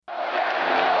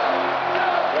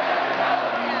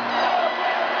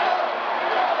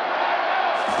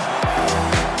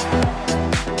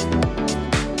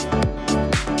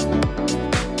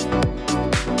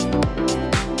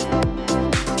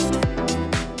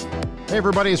Hey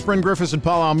everybody, it's Bryn Griffiths and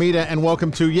Paul Almeida, and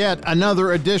welcome to yet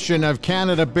another edition of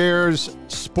Canada Bears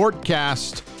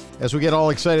Sportcast as we get all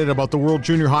excited about the World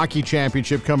Junior Hockey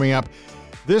Championship coming up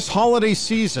this holiday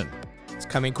season. It's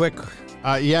coming quick.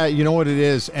 Yeah, you know what it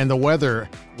is, and the weather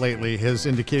lately has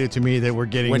indicated to me that we're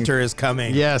getting... Winter is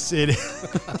coming. Yes, it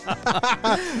is.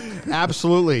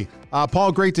 Absolutely.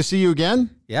 Paul, great to see you again.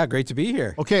 Yeah, great to be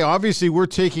here. Okay, obviously we're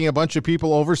taking a bunch of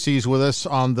people overseas with us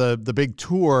on the big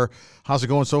tour. How's it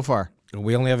going so far?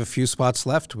 We only have a few spots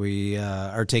left. We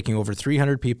are taking over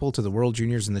 300 people to the World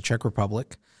Juniors in the Czech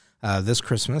Republic this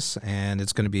Christmas, and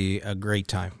it's going to be a great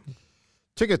time.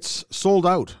 Tickets sold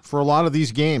out for a lot of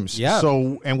these games. Yeah.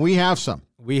 And we have some.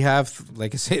 We have,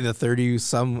 like I say, the 30,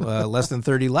 some less than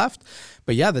 30 left.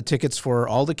 But yeah, the tickets for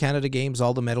all the Canada games,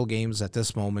 all the medal games at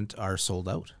this moment are sold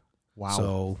out. Wow.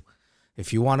 So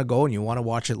if you want to go and you want to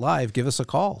watch it live, give us a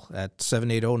call at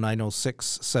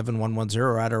 780-906-7110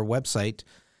 or at our website,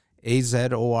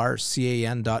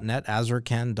 azorcan.net,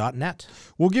 azorcan.net.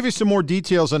 We'll give you some more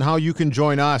details on how you can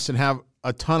join us and have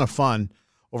a ton of fun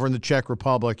over in the Czech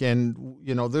Republic. And,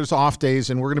 you know, there's off days,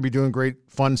 and we're going to be doing great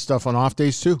fun stuff on off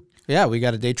days too. Yeah, we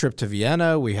got a day trip to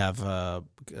Vienna. We have a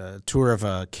tour of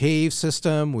a cave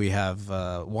system. We have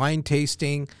wine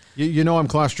tasting. You know I'm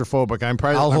claustrophobic.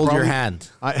 I'll hold your hand.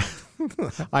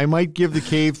 I might give the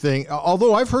cave thing,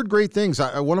 although I've heard great things.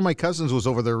 One of my cousins was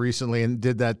over there recently and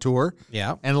did that tour.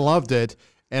 Yeah. And loved it.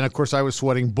 And, of course, I was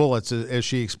sweating bullets as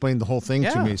she explained the whole thing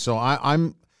to me. So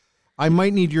I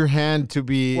might need your hand to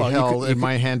be held and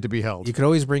my hand to be held. You could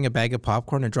always bring a bag of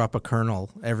popcorn and drop a kernel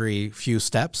every few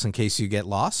steps in case you get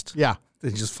lost. Yeah.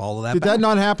 Then just follow that Did back. that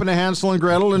not happen to Hansel and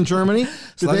Gretel in Germany?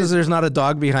 As long as there's not a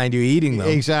dog behind you eating them.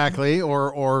 Exactly.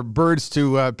 Or birds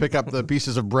to pick up the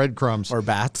pieces of breadcrumbs. Or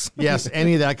bats. Yes,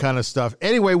 any of that kind of stuff.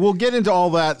 Anyway, we'll get into all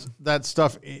that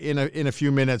stuff in a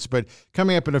few minutes, but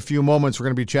coming up in a few moments, we're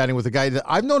going to be chatting with a guy that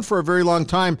I've known for a very long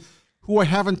time who I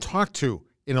haven't talked to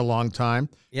in a long time.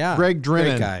 Yeah. Greg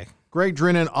Drinnan. Great guy. Greg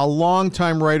Drinnan, a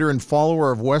longtime writer and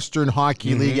follower of Western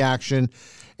Hockey League action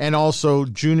and also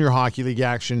Junior Hockey League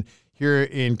action here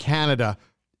in Canada.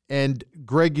 And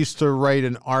Greg used to write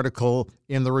an article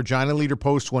in the Regina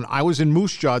Leader-Post when I was in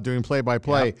Moose Jaw doing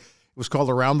play-by-play. Yep. It was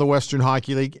called Around the Western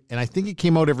Hockey League, and I think it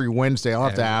came out every Wednesday. I'll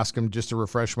have to ask him just to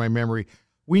refresh my memory.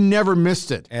 We never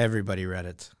missed it. Everybody read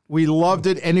it. We loved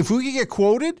it. And if we could get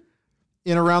quoted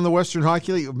in Around the Western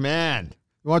Hockey League, man,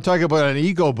 you want to talk about an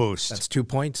ego boost. That's 2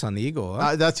 points on the ego,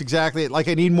 huh? That's exactly it. Like,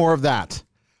 I need more of that.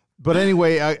 But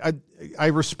anyway, I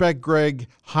respect Greg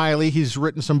highly. He's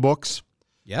written some books.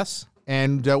 Yes.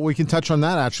 And we can touch on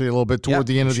that actually a little bit toward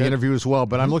the end of the interview as well.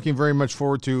 But I'm looking very much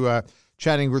forward to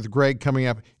chatting with Greg coming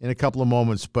up in a couple of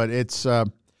moments. But it's a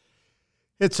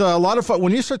lot of fun.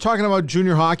 When you start talking about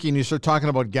junior hockey and you start talking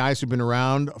about guys who've been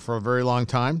around for a very long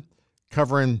time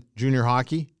covering junior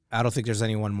hockey, I don't think there's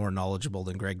anyone more knowledgeable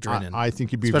than Greg Drinnan. I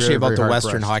think you'd be especially very, about very the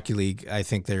Western hard-pressed. Hockey League. I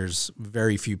think there's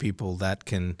very few people that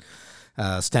can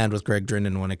stand with Greg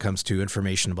Drinnan when it comes to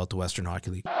information about the Western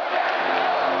Hockey League.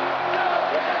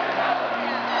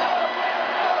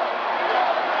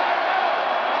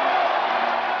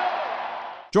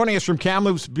 Joining us from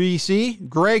Kamloops, BC,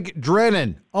 Greg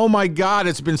Drinnan. Oh my God,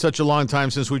 it's been such a long time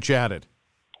since we chatted.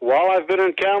 Well, I've been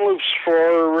in Kamloops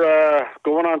for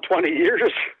going on 20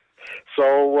 years.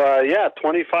 So,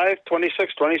 25,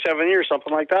 26, 27 years,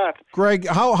 something like that. Greg,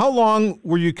 how long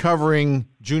were you covering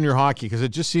junior hockey? Because it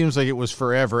just seems like it was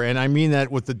forever, and I mean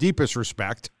that with the deepest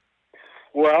respect.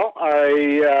 Well,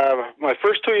 my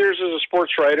first 2 years as a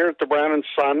sports writer at the Brandon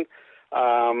Sun,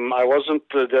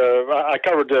 I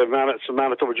covered the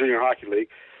Manitoba Junior Hockey League.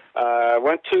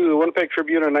 Went to the Winnipeg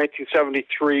Tribune in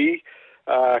 1973,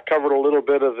 covered a little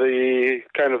bit of the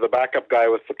backup guy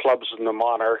with the clubs and the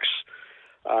Monarchs.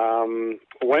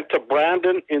 Went to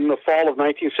Brandon in the fall of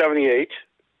 1978,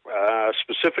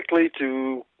 specifically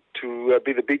to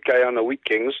be the beat guy on the Wheat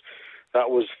Kings. That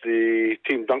was the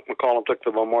team Dunk McCollum took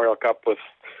the Memorial Cup with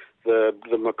the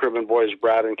McCrimmon boys,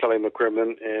 Brad and Kelly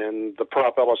McCrimmon, and the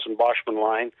Prop Ellis and Boschman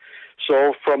line.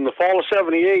 So from the fall of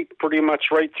 78, pretty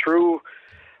much right through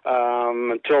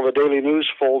until the Daily News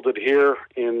folded here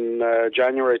in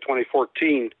January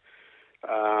 2014,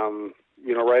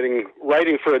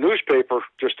 writing for a newspaper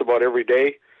just about every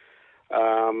day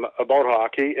about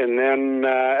hockey. And then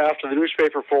after the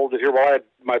newspaper folded here,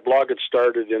 my blog had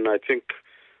started in I think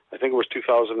it was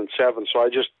 2007. So I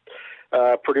just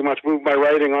pretty much moved my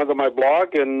writing onto my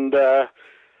blog and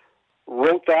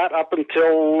wrote that up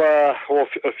until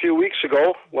a few weeks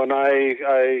ago when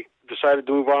I decided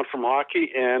to move on from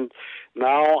hockey, and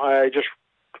now I just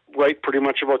write pretty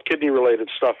much about kidney-related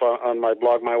stuff on my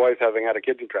blog, my wife having had a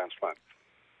kidney transplant.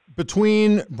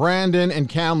 between Brandon and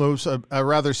Kamloops, a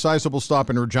rather sizable stop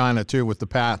in Regina, too, with the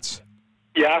Pats.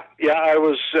 Yeah. I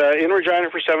was in Regina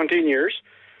for 17 years.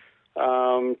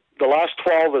 The last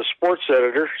 12 as sports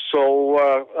editor,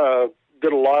 so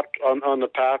did a lot on the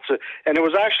Pats. And it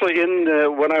was actually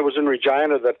when I was in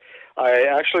Regina that I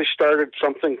actually started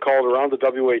something called Around the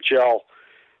WHL,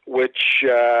 which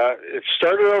it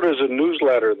started out as a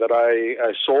newsletter that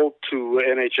I sold to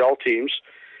NHL teams,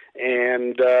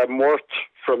 and morphed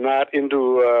from that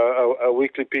into a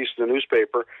weekly piece in the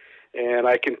newspaper. And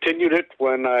I continued it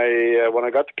when I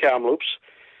got to Kamloops.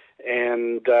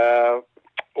 And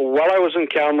while I was in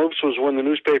Kamloops was when the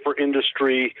newspaper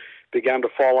industry began to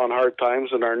fall on hard times,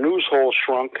 and our news hole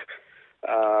shrunk.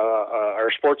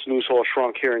 Our sports news hole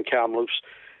shrunk here in Kamloops.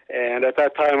 And at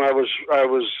that time, I was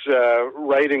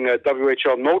writing a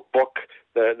WHL notebook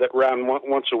that ran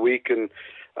once a week, and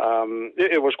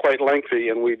it was quite lengthy,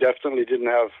 and we definitely didn't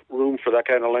have room for that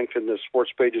kind of length in the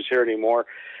sports pages here anymore.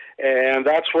 And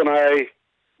that's when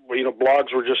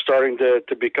blogs were just starting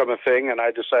to become a thing, and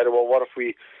I decided, well, what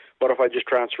if I just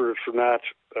transferred from that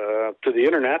to the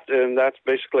internet? And that's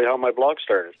basically how my blog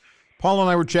started. Paul and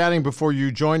I were chatting before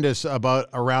you joined us about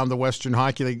Around the Western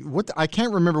Hockey League. I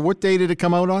can't remember. What day did it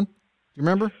come out on? Do you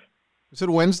remember? Was it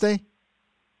Wednesday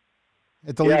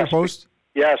at the Leader Post?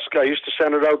 Yes, I used to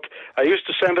send it out.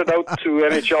 To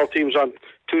NHL teams on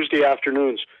Tuesday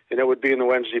afternoons, and it would be in the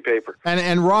Wednesday paper.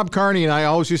 And Rob Carney and I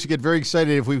always used to get very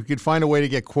excited if we could find a way to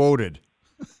get quoted.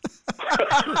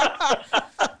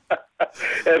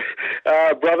 And,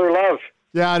 Brother Love.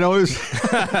 Yeah, I know.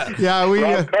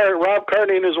 Rob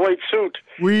Carney in his white suit.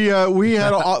 We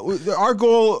had our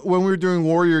goal when we were doing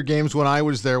Warrior games when I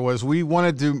was there was we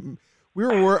wanted to. We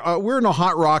were in a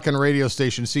hot rockin' radio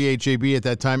station, CHAB at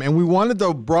that time, and we wanted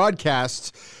the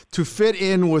broadcasts to fit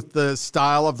in with the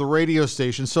style of the radio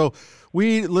station. So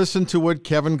we listened to what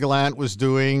Kevin Gallant was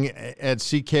doing at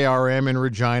CKRM in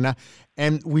Regina,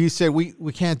 and we said, we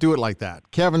can't do it like that.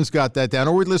 Kevin's got that down.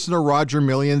 Or we'd listen to Roger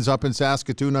Millions up in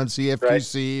Saskatoon on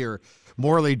CFQC, or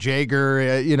Morley Jager,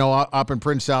 up in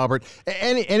Prince Albert.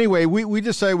 Anyway, we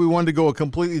decided we wanted to go a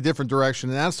completely different direction,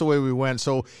 and that's the way we went.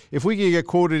 So if we could get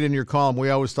quoted in your column, we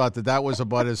always thought that was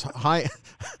about as high,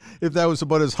 if that was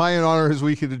about as high an honor as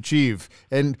we could achieve.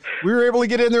 And we were able to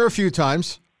get in there a few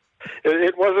times.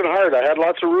 It wasn't hard. I had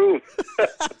lots of room.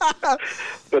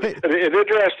 But an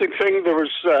interesting thing, there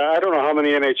was, I don't know how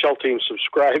many NHL teams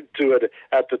subscribed to it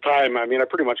at the time. I mean, I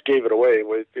pretty much gave it away.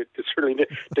 It certainly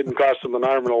didn't cost them an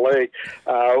arm and a leg.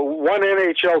 One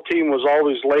NHL team was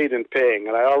always late in paying,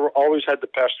 and I always had to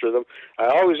pester them. I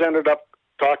always ended up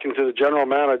talking to the general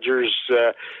manager's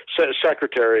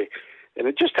secretary, and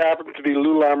it just happened to be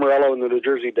Lou Lamoriello and the New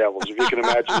Jersey Devils, if you can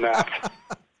imagine that.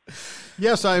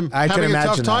 Yes, I having a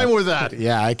tough time with that.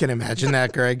 Yeah, I can imagine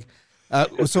that, Greg.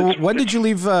 So when did you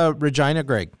leave Regina,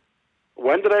 Greg?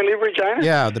 When did I leave Regina?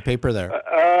 Yeah, the paper there.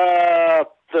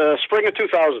 The spring of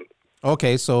 2000.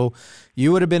 Okay, so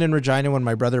you would have been in Regina when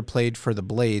my brother played for the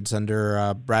Blades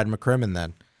under Brad McCrimmon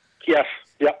then? Yes,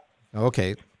 yeah.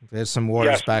 Okay, there's some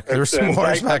wars back. There were some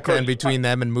wars back then between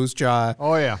them and Moose Jaw.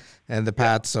 Oh, yeah. And the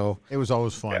Pats, so. It was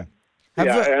always fun. Yeah.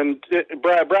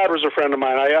 Brad was a friend of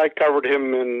mine. I covered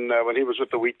him when he was with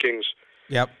the Wheat Kings.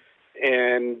 Yep.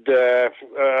 And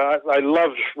I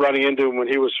loved running into him when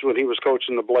he was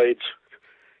coaching the Blades.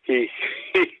 He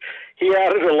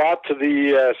added a lot to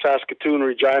the Saskatoon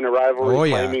Regina rivalry,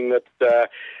 claiming that the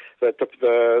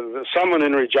someone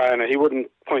in Regina, he wouldn't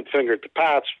point the finger at the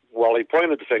Pats. Well, he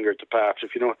pointed the finger at the Pats,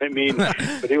 if you know what I mean.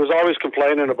 But he was always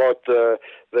complaining about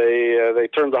they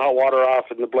turned the hot water off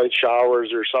in the Blade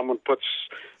showers, or someone put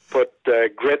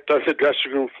grit on the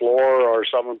dressing room floor, or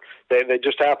someone they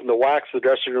just happened to wax the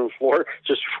dressing room floor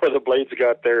just before the Blades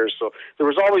got there. So there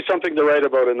was always something to write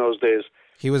about in those days.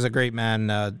 He was a great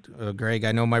man, Greg.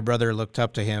 I know my brother looked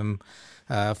up to him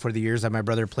for the years that my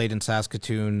brother played in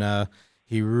Saskatoon.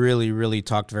 He really, really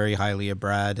talked very highly of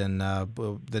Brad, and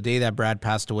the day that Brad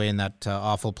passed away in that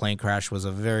awful plane crash was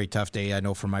a very tough day, I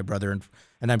know, for my brother,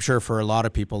 and I'm sure for a lot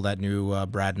of people that knew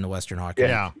Brad in the Western Hockey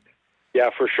League. Yeah,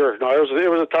 for sure. No, it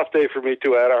was a tough day for me,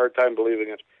 too. I had a hard time believing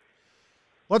it.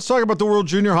 Let's talk about the World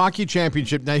Junior Hockey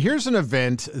Championship. Now, here's an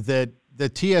event that the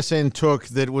TSN took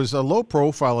that was a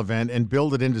low-profile event and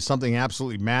built it into something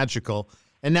absolutely magical,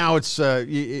 and now it's a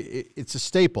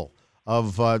staple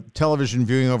of television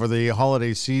viewing over the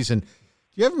holiday season. Do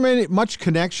you have much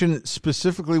connection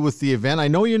specifically with the event? I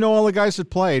know you know all the guys that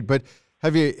played, but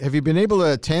have you been able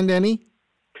to attend any?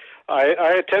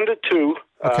 I attended two.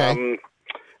 Okay.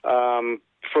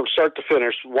 From start to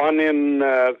finish. One in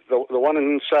the one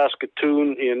in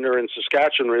Saskatoon in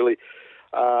Saskatchewan, really.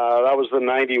 That was the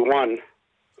 91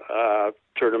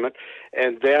 tournament,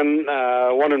 and then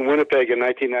one in Winnipeg in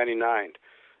 1999.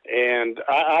 And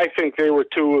I think they were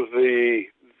two of the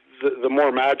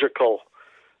more magical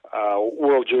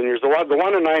World Juniors. The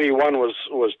one in '91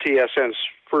 was TSN's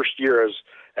first year as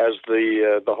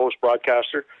the host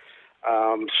broadcaster.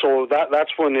 So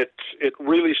that's when it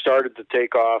really started to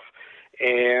take off,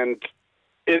 and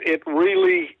it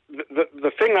really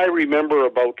the thing I remember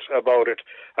about it.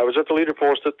 I was at the Leader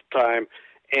Post at the time,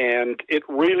 and it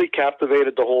really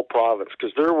captivated the whole province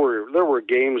because there were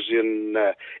games in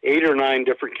 8 or 9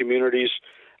 different communities.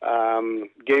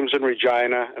 Games in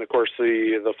Regina, and of course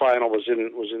the final was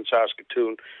in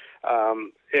Saskatoon,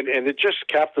 and it just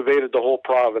captivated the whole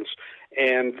province,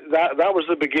 and that was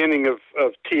the beginning of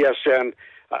TSN.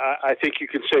 I think you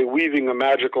could say weaving a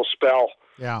magical spell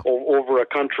over a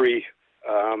country,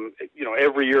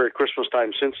 every year at Christmas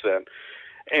time since then.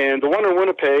 And the one in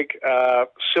Winnipeg,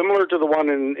 similar to the one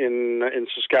in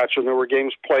Saskatchewan, there were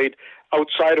games played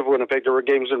outside of Winnipeg. There were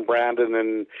games in Brandon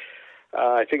and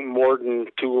I think Morden,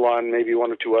 Toulon, maybe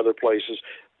one or two other places.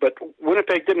 But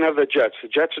Winnipeg didn't have the Jets. The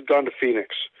Jets had gone to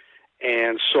Phoenix.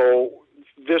 And so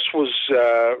this was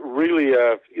really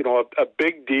a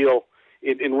big deal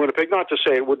in Winnipeg. Not to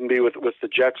say it wouldn't be with the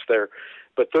Jets there,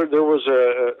 but there was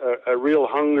a real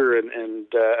hunger and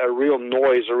a real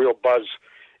noise, a real buzz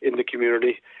in the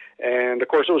community. And of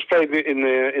course, it was played in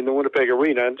the Winnipeg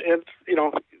Arena, and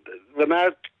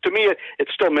to me, it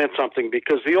still meant something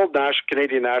because the old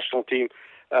Canadian national team,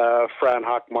 Fran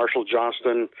Huck, Marshall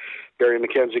Johnston, Barry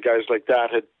McKenzie, guys like that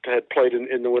had played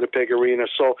in the Winnipeg Arena.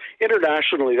 So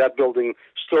internationally, that building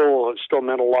still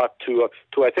meant a lot to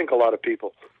I think a lot of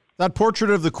people. That portrait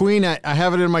of the Queen, I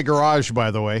have it in my garage, by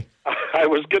the way. I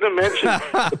was going to mention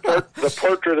the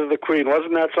portrait of the Queen.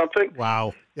 Wasn't that something?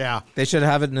 Wow. Yeah. They should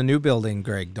have it in a new building,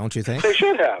 Greg, don't you think? They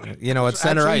should have. At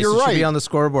center ice. You're It right. should be on the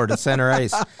scoreboard at center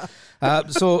ice.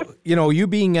 So, you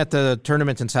being at the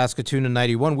tournament in Saskatoon in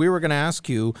 '91, we were going to ask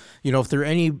you, if there are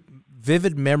any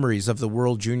vivid memories of the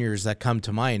World Juniors that come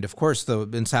to mind. Of course,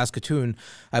 in Saskatoon,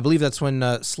 I believe that's when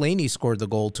Slaney scored the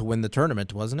goal to win the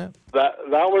tournament, wasn't it? That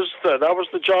was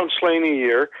the John Slaney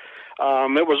year.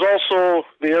 It was also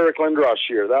the Eric Lindros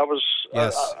year. That was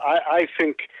yes. I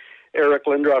think Eric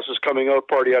Lindros' coming out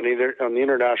party on the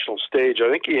international stage. I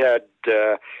think he had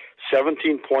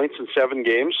 17 points in 7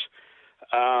 games,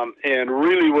 and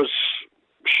really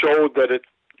showed that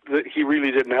he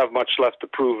really didn't have much left to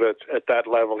prove at that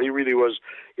level. He really was,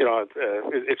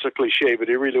 it's a cliche, but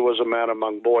he really was a man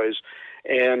among boys.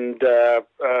 And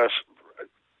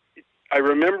I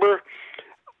remember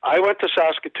I went to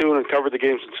Saskatoon and covered the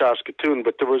games in Saskatoon,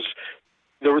 but there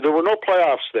were no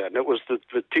playoffs then. It was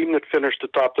the team that finished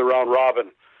atop the round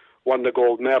robin won the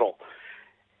gold medal.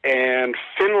 And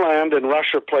Finland and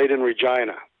Russia played in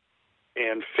Regina.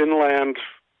 And Finland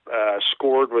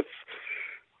scored with,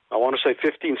 I want to say,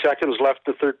 15 seconds left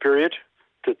the third period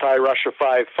to tie Russia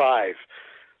 5-5.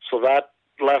 So that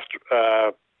left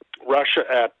Russia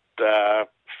at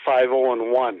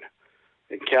 5-0-1.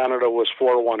 And Canada was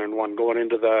 4-1-1 going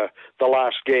into the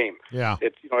last game. Yeah.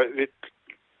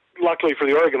 Luckily for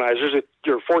the organizers,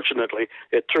 fortunately,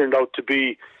 it turned out to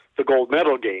be the gold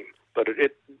medal game. But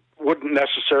it wouldn't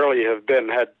necessarily have been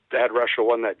had Russia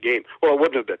won that game. Well, it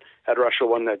wouldn't have been had Russia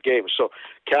won that game. So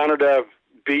Canada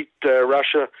beat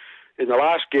Russia in the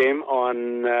last game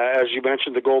on, as you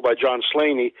mentioned, the goal by John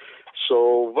Slaney.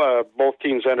 So both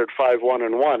teams entered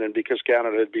 5-1-1, and because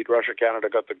Canada had beat Russia, Canada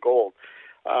got the gold.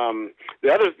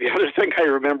 The other thing I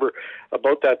remember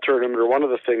about that tournament, or one of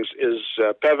the things, is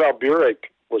Pavel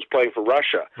Burek was playing for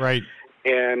Russia. Right.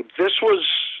 And this was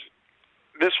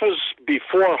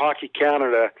before Hockey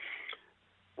Canada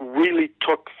really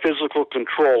took physical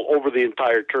control over the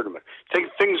entire tournament.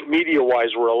 Things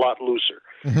media-wise were a lot looser.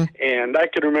 Mm-hmm. And I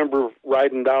can remember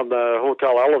riding down the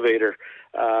hotel elevator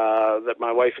that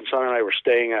my wife and son and I were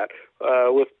staying at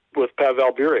with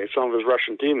Pavel Bure, some of his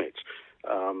Russian teammates.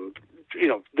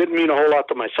 Didn't mean a whole lot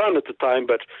to my son at the time,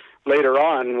 but later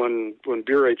on, when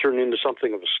Bure turned into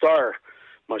something of a star,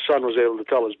 my son was able to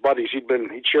tell his buddies he'd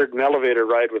shared an elevator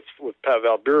ride with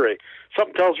Pavel Bure.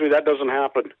 Something tells me that doesn't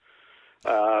happen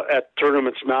at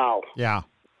tournaments now. Yeah.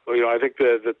 I think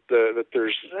that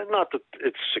there's, not that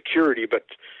it's security, but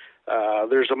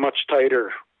there's a much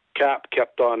tighter cap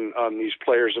kept on these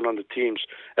players and on the teams,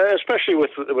 especially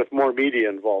with more media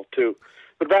involved too.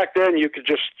 But back then, you could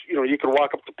just, you could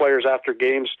walk up to players after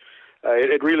games.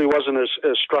 It really wasn't as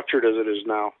structured as it is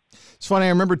now. It's funny. I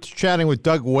remember chatting with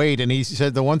Doug Wade, and he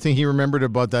said the one thing he remembered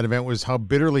about that event was how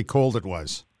bitterly cold it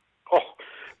was. Oh,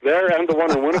 there and the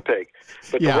one in Winnipeg.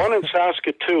 But yeah. The one in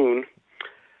Saskatoon,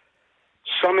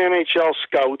 some NHL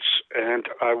scouts, and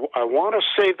I want to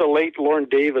say the late Lorne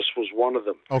Davis was one of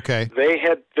them. Okay. They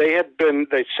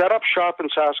set up shop in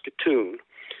Saskatoon,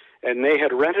 and they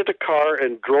had rented a car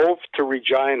and drove to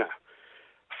Regina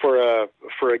for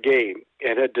a game,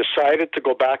 and had decided to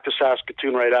go back to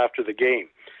Saskatoon right after the game.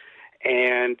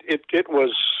 And it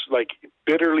was like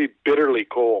bitterly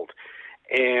cold.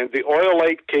 And the oil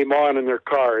light came on in their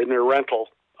car, in their rental,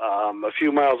 a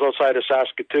few miles outside of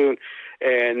Saskatoon,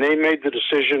 and they made the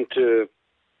decision to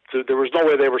there was no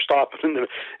way they were stopping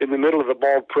in the middle of the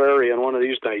bald prairie on one of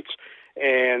these nights.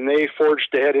 And they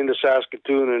forged ahead into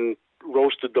Saskatoon and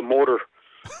roasted the motor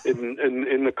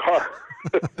in the car.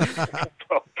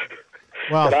 So,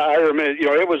 Well, but I remember,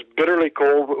 it was bitterly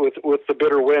cold with the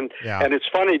bitter wind. Yeah. And it's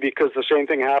funny because the same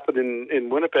thing happened in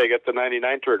Winnipeg at the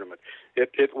 '99 tournament.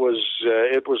 It was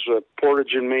a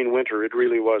Portage and Maine winter. It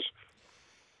really was.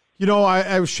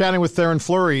 I was chatting with Theron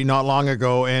Fleury not long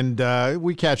ago, and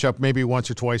we catch up maybe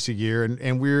once or twice a year,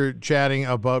 and we were chatting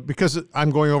about, because I'm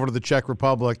going over to the Czech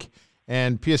Republic,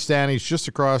 and Piestany's just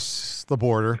across the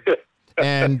border.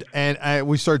 And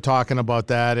we started talking about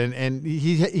that, and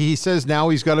he says now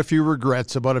he's got a few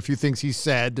regrets about a few things he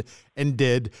said and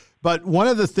did. But one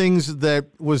of the things that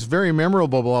was very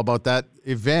memorable about that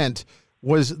event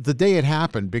was the day it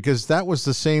happened, because that was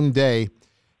the same day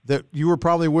that you were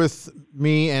probably with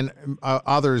me and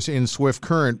others in Swift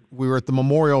Current. We were at the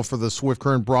memorial for the Swift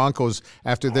Current Broncos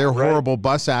after their horrible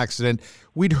bus accident.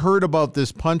 We'd heard about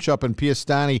this punch-up in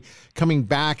Piestany coming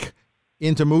back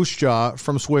into Moose Jaw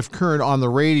from Swift Current on the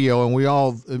radio, and we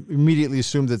all immediately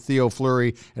assumed that Theo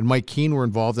Fleury and Mike Keane were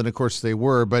involved, and of course they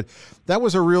were. But that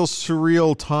was a real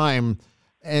surreal time,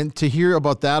 and to hear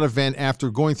about that event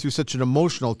after going through such an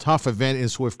emotional, tough event in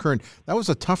Swift Current, that was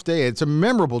a tough day. It's a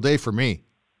memorable day for me.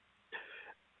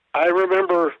 I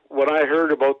remember when I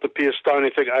heard about the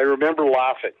Piestany thing, I remember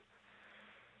laughing.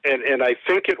 And I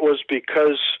think it was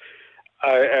because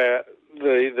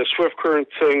the Swift Current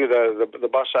thing, the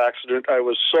bus accident, I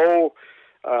was so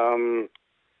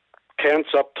tense,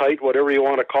 uptight, whatever you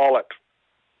want to call it,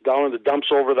 down in the dumps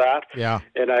over that. Yeah.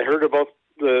 And I heard about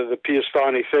the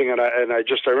Piestany thing, and I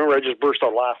remember I just burst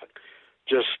out laughing.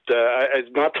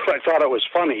 Not that I thought it was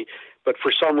funny, but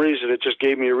for some reason it just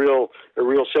gave me a real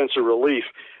sense of relief.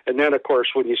 And then, of course,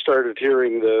 when you started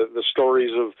hearing the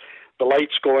stories of the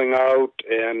lights going out,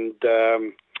 and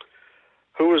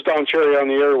who was Don Cherry on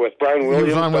the air with? Brian Williams?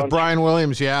 He was on with Brian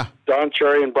Williams, yeah. Don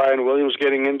Cherry and Brian Williams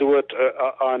getting into it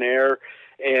on air.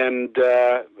 And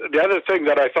the other thing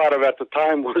that I thought of at the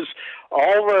time was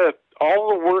all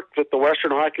the work that the Western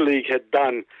Hockey League had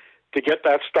done to get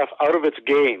that stuff out of its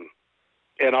game.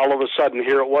 And all of a sudden,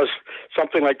 here it was,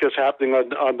 something like this happening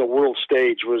on the world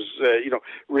stage was,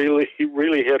 really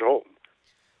hit home.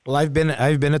 Well, I've been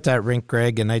at that rink,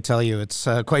 Greg, and I tell you, it's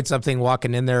quite something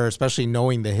walking in there, especially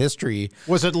knowing the history.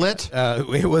 Was it lit?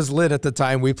 It was lit at the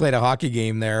time. We played a hockey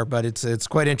game there, but it's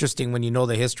quite interesting when you know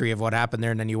the history of what happened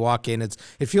there, and then you walk in. It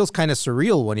feels kind of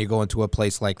surreal when you go into a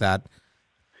place like that.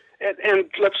 And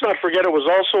let's not forget, it was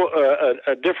also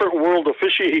a different world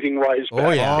officiating-wise.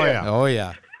 Oh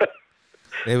yeah.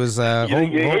 It was. You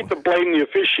hate to blame the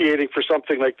officiating for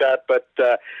something like that, but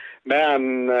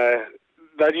man,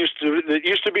 that used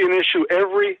to be an issue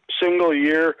every single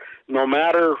year, no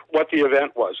matter what the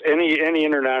event was. Any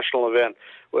international event,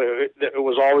 it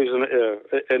was always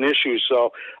an issue.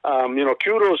 So,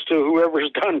 kudos to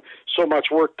whoever's done so much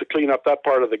work to clean up that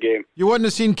part of the game. You wouldn't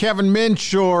have seen Kevin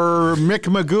Minch or Mick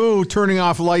Magoo turning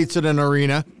off lights at an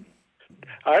arena.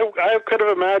 I could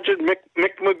have imagined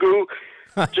Mick Magoo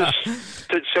just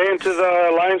saying to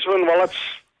the linesman, well, let's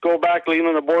go back, lean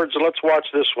on the boards, and let's watch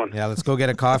this one. Yeah, let's go get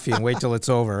a coffee and wait till it's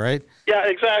over, right? Yeah,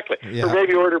 exactly. Yeah. Or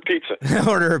maybe order pizza.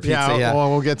 Order a pizza, yeah.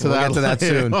 Well, we'll get to that. We'll get to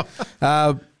that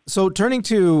soon. So turning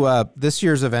to this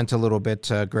year's event a little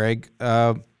bit, Greg,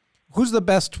 who's the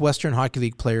best Western Hockey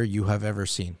League player you have ever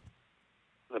seen?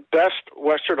 The best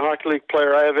Western Hockey League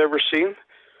player I have ever seen?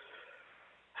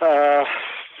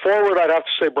 Forward, I'd have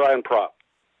to say Brian Propp.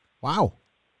 Wow.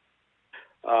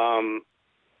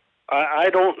 I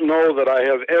don't know that I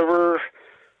have ever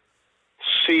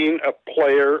seen a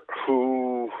player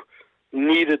who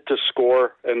needed to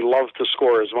score and loved to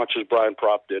score as much as Brian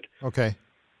Propp did. Okay.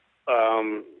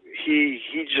 He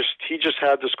just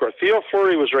had to score. Theo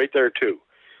Fleury was right there too.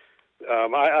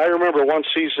 I remember one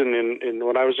season in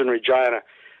when I was in Regina,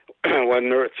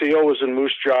 when Theo was in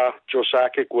Moose Jaw, Joe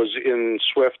Sakic was in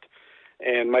Swift,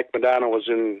 and Mike Modano was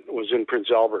in Prince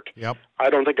Albert. Yep. I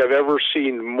don't think I've ever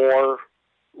seen more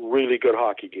really good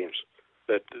hockey games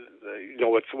that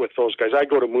with those guys. I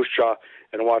go to Moose Jaw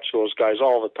and watch those guys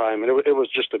all the time, and it was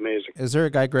just amazing. Is there a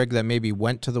guy, Greg, that maybe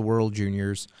went to the World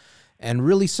Juniors and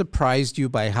really surprised you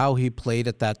by how he played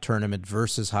at that tournament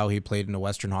versus how he played in the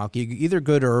Western Hockey, either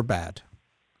good or bad?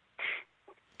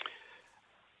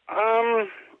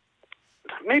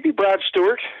 Maybe Brad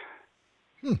Stewart.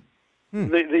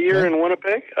 The year in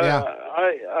Winnipeg. Yeah.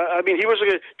 I mean, he was a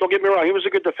good, don't get me wrong, he was a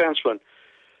good defenseman.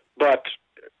 But,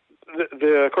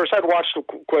 of course, I'd watched him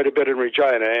quite a bit in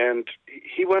Regina, and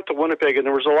he went to Winnipeg, and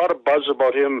there was a lot of buzz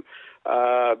about him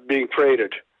being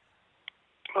traded.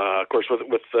 Of course,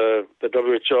 with the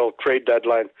WHL trade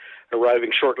deadline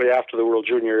arriving shortly after the World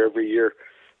Junior every year,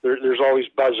 there's always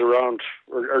buzz around,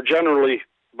 or generally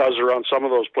buzz around some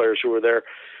of those players who were there.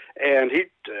 And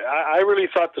I really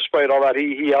thought, despite all that,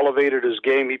 he elevated his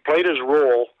game. He played his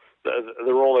role,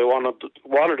 the role they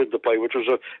wanted him to play, which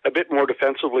was a bit more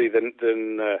defensively than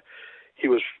he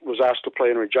was asked to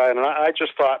play in Regina. And I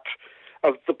just thought,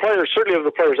 of the players, certainly of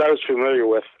the players I was familiar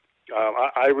with,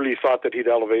 I really thought that he'd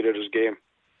elevated his game.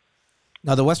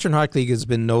 Now, the Western Hockey League has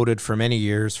been noted for many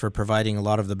years for providing a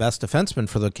lot of the best defensemen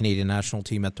for the Canadian national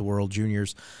team at the World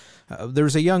Juniors. There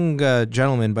was a young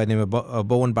gentleman by the name of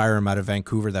Bowen Byram out of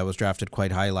Vancouver that was drafted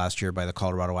quite high last year by the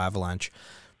Colorado Avalanche.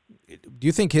 Do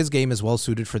you think his game is well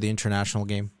suited for the international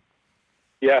game?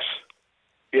 Yes.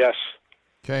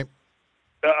 Okay.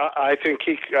 I think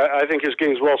his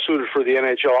game is well suited for the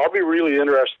NHL. I'll be really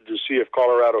interested to see if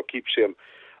Colorado keeps him.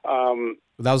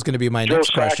 That was going to be my Joe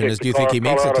next question: Sakic, is do you think he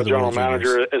makes it to the general World Juniors?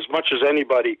 manager, as much as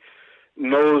anybody,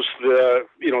 knows the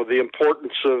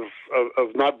importance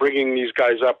of not bringing these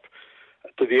guys up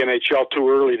to the NHL too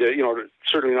early to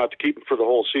certainly not to keep them for the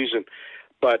whole season.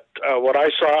 But what I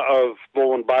saw of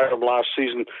Bowen Byram last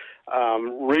season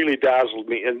really dazzled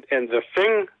me, and the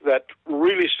thing that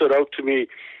really stood out to me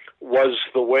was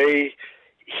the way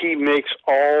he makes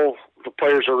all the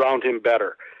players around him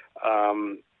better.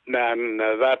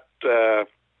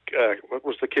 What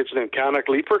was the kid's name? Kanak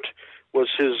Liepert was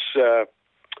his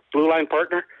blue line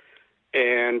partner,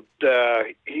 and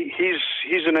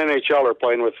he's an NHLer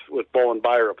playing with Bowen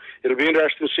Byram. It'll be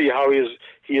interesting to see how he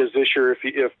is this year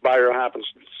if Byram happens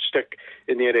to stick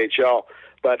in the NHL.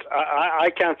 But I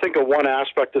can't think of one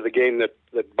aspect of the game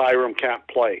that Byram can't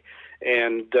play,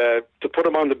 and to put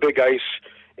him on the big ice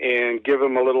and give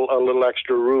him a little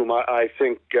extra room, I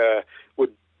think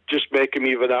would just make him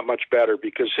even that much better,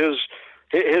 because his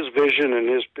vision and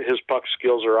his puck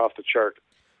skills are off the chart.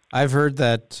 I've heard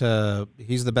that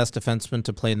he's the best defenseman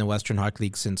to play in the Western Hockey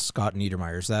League since Scott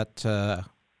Niedermayer. Is that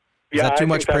too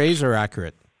much praise or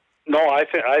accurate? No, I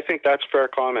think that's fair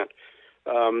comment.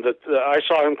 I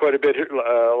saw him quite a bit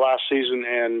last season,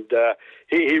 and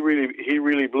he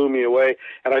really blew me away.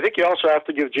 And I think you also have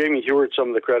to give Jamie Heward some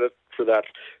of the credit for that.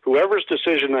 Whoever's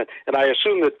decision, and I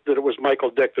assume that it was Michael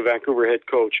Dick, the Vancouver head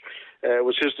coach, it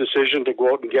was his decision to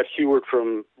go out and get Heward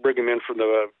bring him in from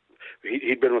the.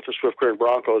 He'd been with the Swift Current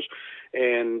Broncos,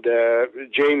 and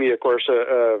Jamie, of course,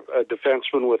 a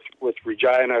defenseman with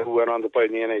Regina who went on to play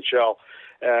in the NHL,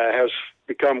 has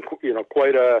become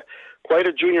quite a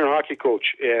junior hockey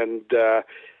coach. And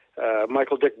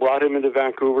Michael Dick brought him into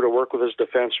Vancouver to work with his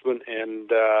defenseman,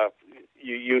 and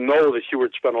you know that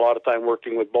Heward spent a lot of time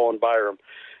working with Bowen Byram,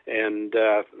 and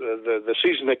the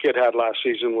season the kid had last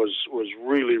season was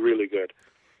really, really good.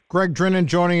 Greg Drinnan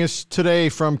joining us today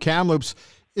from Kamloops.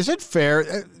 Is it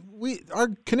fair? Our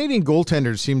Canadian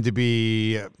goaltenders seem to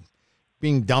be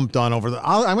being dumped on I'm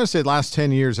going to say the last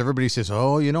 10 years. Everybody says, I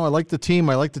like the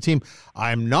team.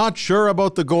 I'm not sure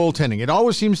about the goaltending. It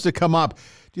always seems to come up.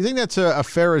 Do you think that's a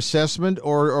fair assessment,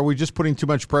 or are we just putting too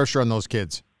much pressure on those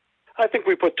kids? I think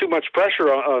we put too much pressure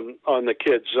on the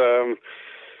kids.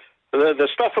 The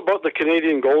stuff about the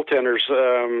Canadian goaltenders,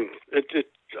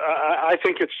 I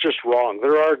think it's just wrong.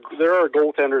 There are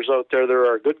goaltenders out there. There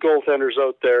are good goaltenders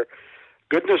out there.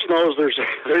 Goodness knows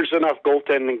there's enough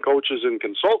goaltending coaches and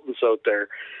consultants out there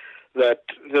that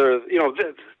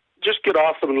just get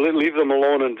off them and leave them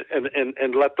alone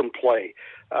and let them play.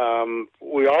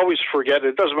 We always forget.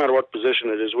 It doesn't matter what position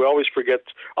it is. We always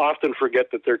often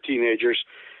forget that they're teenagers.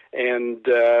 And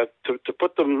to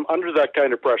put them under that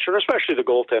kind of pressure, especially the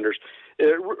goaltenders,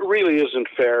 it really isn't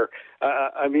fair.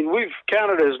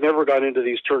 Canada has never gone into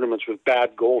these tournaments with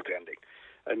bad goaltending.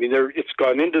 I mean, it's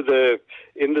gone into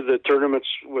the tournaments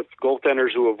with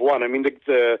goaltenders who have won. I mean,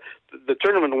 the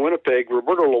tournament in Winnipeg,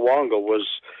 Roberto Luongo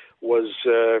was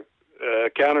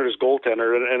Canada's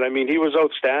goaltender, and I mean, he was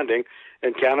outstanding.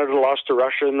 And Canada lost to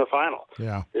Russia in the final.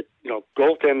 Yeah,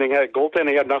 goaltending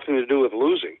had nothing to do with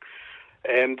losing.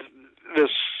 And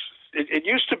it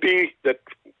used to be that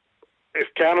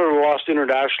if Canada lost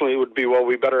internationally, it would be,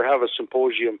 we better have a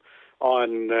symposium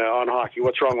on hockey.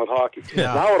 What's wrong with hockey?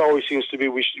 Yeah. Now it always seems to be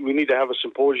we need to have a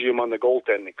symposium on the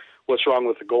goaltending. What's wrong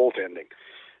with the goaltending?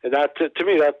 And that to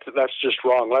me that's just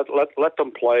wrong. Let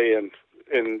them play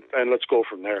and let's go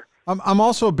from there. I'm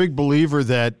also a big believer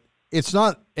that it's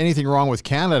not anything wrong with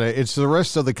Canada. It's the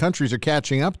rest of the countries are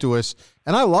catching up to us,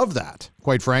 and I love that,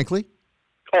 quite frankly.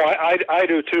 Oh, I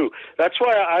do too. That's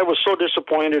why I was so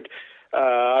disappointed.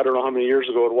 I don't know how many years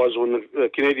ago it was when the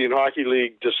Canadian Hockey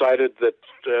League decided that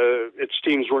its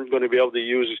teams weren't going to be able to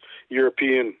use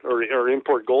European or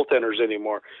import goaltenders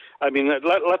anymore. I mean,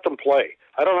 let them play.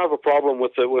 I don't have a problem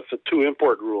with the two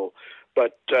import rule,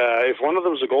 but if one of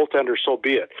them is a goaltender, so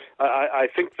be it. I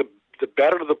think the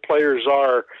better the players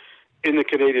are in the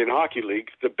Canadian Hockey League,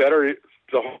 the better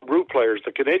the root players,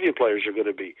 the Canadian players, are going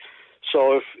to be.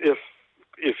 So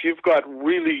if you've got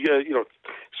really,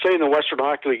 say in the Western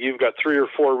Hockey League, you've got 3 or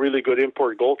 4 really good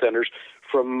import goaltenders,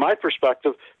 from my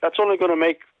perspective, that's only going to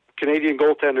make Canadian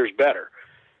goaltenders better.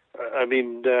 I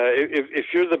mean, if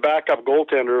you're the backup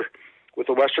goaltender with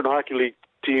the Western Hockey League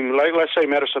team, like let's say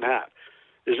Medicine Hat,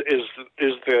 is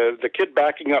the kid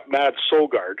backing up Mads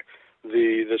Sogard,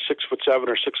 the 6'7"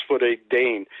 or 6'8"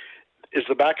 Dane, is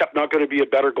the backup not going to be a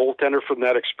better goaltender from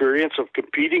that experience of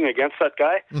competing against that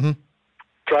guy? Mm-hmm.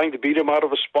 Trying to beat him out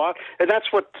of a spot, and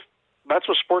that's what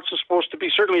sports is supposed to be.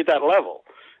 Certainly at that level,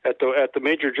 at the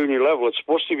major junior level, it's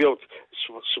supposed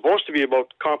to be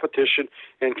about competition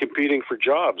and competing for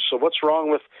jobs. So what's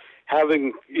wrong with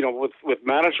having with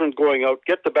management going out,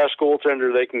 get the best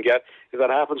goaltender they can get? If that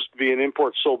happens to be an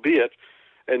import, so be it,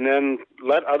 and then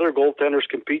let other goaltenders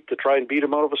compete to try and beat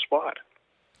him out of a spot.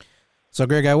 So,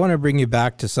 Greg, I want to bring you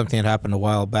back to something that happened a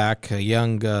while back. A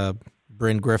young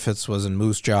Bryn Griffiths was in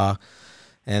Moose Jaw,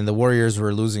 and the Warriors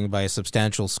were losing by a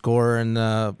substantial score, and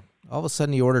all of a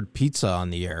sudden he ordered pizza on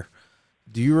the air.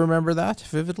 Do you remember that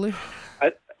vividly?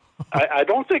 I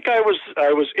don't think I was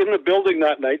in the building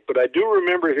that night, but I do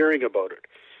remember hearing about it.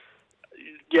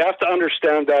 You have to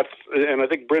understand that, and I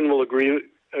think Bryn will agree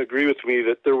with me,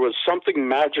 that there was something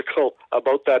magical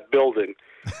about that building.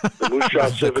 The Moose Jaw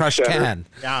Civic crushed Center, can,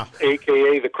 yeah,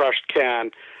 a.k.a. the crushed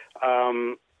can.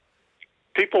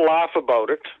 People laugh about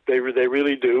it. They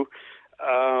really do,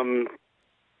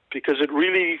 because it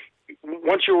really,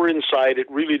 once you were inside, it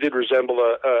really did resemble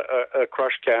a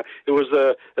crushed can. It was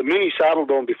a mini Saddle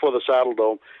Dome before the Saddle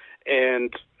Dome,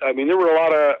 and I mean there were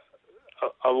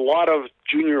a lot of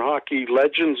junior hockey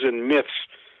legends and myths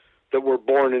that were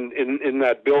born in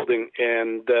that building,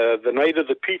 and the night of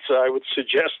the pizza, I would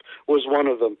suggest, was one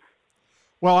of them.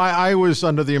 Well, I was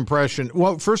under the impression,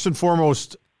 well, first and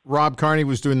foremost, Rob Carney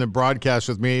was doing the broadcast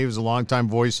with me. He was a longtime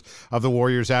voice of the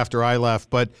Warriors after I left,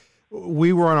 but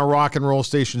we were on a rock and roll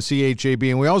station, CHAB,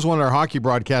 and we always wanted our hockey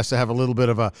broadcast to have a little bit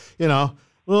of a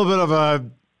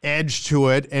edge to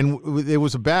it, and it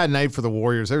was a bad night for the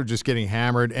Warriors. They were just getting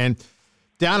hammered, and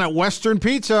down at Western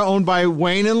Pizza, owned by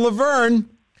Wayne and Laverne,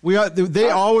 they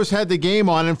always had the game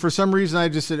on, and for some reason I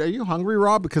just said, "Are you hungry,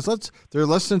 Rob? Because they're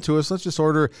listening to us. Let's just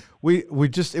order." It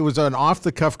was an off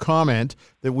the cuff comment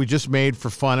that we just made for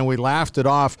fun, and we laughed it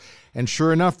off. And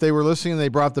sure enough, they were listening. And they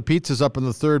brought the pizzas up in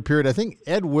the third period. I think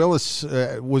Ed Willis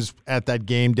was at that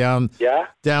game down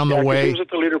the way. He was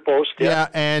at the leader post. Yeah,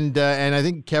 and I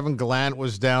think Kevin Gallant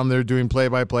was down there doing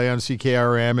play-by-play on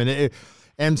CKRM,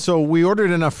 and so we ordered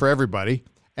enough for everybody.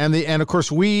 And of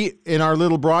course, we, in our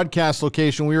little broadcast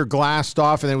location, we were glassed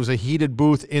off, and it was a heated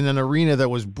booth in an arena that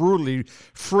was brutally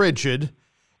frigid.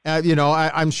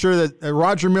 I'm sure that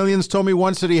Roger Millions told me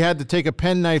once that he had to take a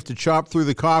penknife to chop through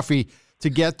the coffee to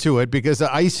get to it because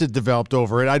the ice had developed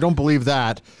over it. I don't believe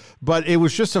that. But it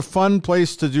was just a fun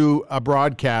place to do a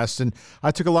broadcast, and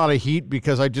I took a lot of heat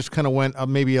because I just kind of went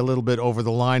maybe a little bit over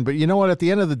the line. But you know what? At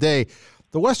the end of the day,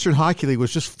 the Western Hockey League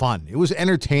was just fun. It was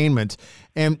entertainment.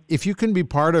 And if you couldn't be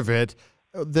part of it,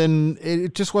 then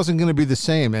it just wasn't going to be the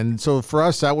same. And so for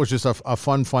us, that was just a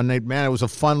fun night. Man, it was a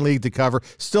fun league to cover.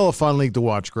 Still a fun league to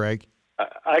watch, Greg.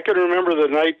 I can remember the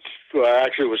night, well,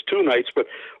 actually it was 2 nights, but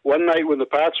one night when the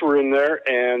Pats were in there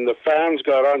and the fans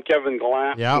got on Kevin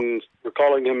Gallant and were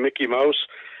calling him Mickey Mouse.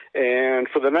 And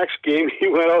for the next game, he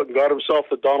went out and got himself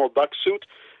the Donald Duck suit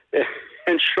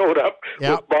and showed up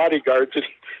with bodyguards. And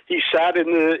he sat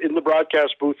in the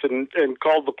broadcast booth and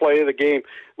called the play of the game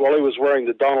while he was wearing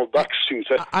the Donald Duck suit.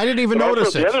 I didn't even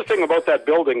notice it. The other thing about that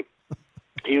building,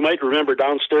 you might remember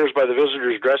downstairs by the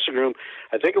visitors' dressing room,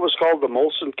 I think it was called the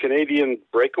Molson Canadian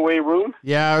Breakaway Room.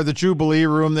 Yeah, or the Jubilee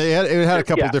Room. It had a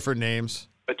couple different names.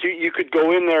 But you could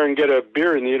go in there and get a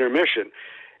beer in the intermission.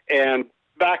 And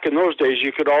back in those days,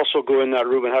 you could also go in that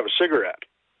room and have a cigarette.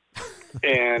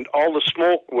 And all the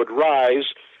smoke would rise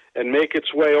and make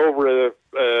its way over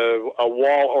a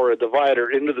wall or a divider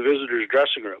into the visitors'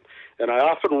 dressing room. And I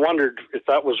often wondered if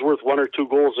that was worth 1 or 2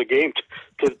 goals a game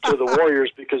to the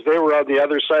Warriors because they were on the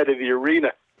other side of the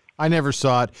arena. I never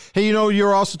saw it. Hey,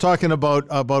 you're also talking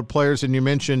about players, and you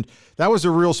mentioned that was a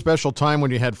real special time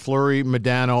when you had Fleury,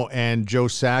 Modano, and Joe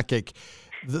Sakic.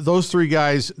 Those three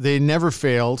guys, they never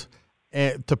failed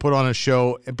to put on a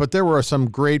show, but there were some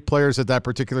great players at that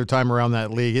particular time around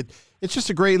that league. It's just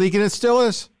a great league, and it still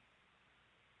is.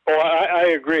 Oh, I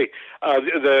agree.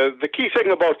 The key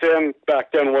thing about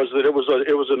back then was that it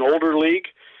was an older league,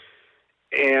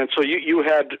 and so you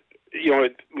had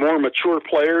more mature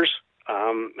players.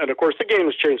 And of course, the game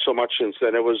has changed so much since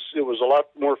then. It was a lot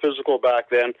more physical back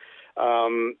then.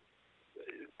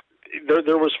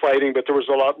 There was fighting, but there was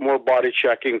a lot more body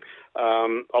checking,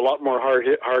 a lot more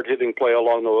hard hitting play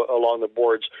along the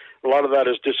boards. A lot of that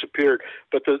has disappeared.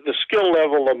 But the skill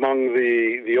level among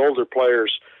the older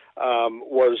players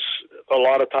was a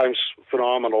lot of times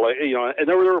phenomenal. And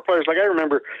there were players like I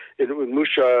remember in Moose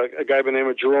Jaw, a guy by the name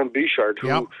of Jerome Bichard,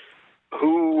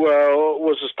 who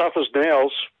was as tough as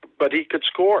nails, but he could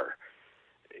score.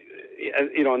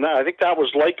 And I think that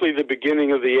was likely the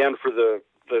beginning of the end for the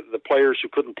players who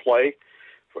couldn't play,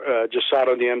 just sat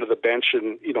on the end of the bench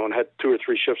and had 2 or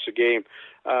 3 shifts a game.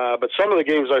 But some of the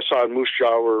games I saw in Moose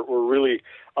Jaw were really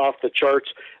off the charts.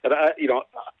 And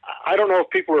I don't know if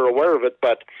people are aware of it,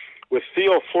 but with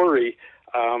Theo Fleury,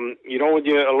 when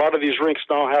a lot of these rinks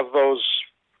now have those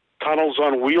tunnels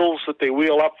on wheels that they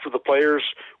wheel up for the players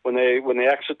when they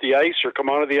exit the ice or come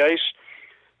onto the ice.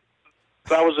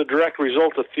 That was a direct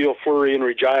result of Theo Fleury in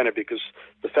Regina, because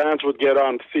the fans would get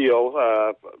on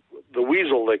Theo, the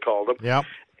Weasel they called him. Yep.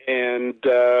 And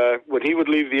when he would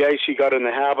leave the ice, he got in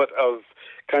the habit of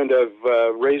kind of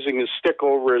raising his stick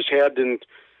over his head and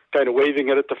kind of waving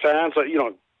it at the fans.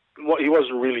 He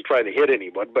wasn't really trying to hit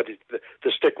anyone, but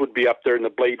the stick would be up there and the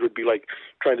blade would be like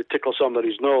trying to tickle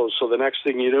somebody's nose. So the next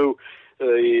thing you knew,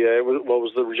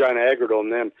 was the Regina Agrodome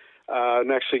then.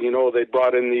 Next thing you know, they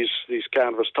brought in these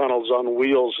canvas tunnels on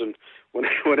wheels, and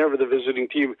whenever the visiting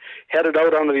team headed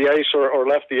out onto the ice or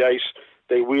left the ice,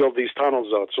 they wheeled these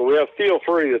tunnels out. So we have Theo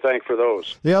Fleury to thank for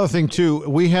those. The other thing, too,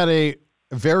 we had a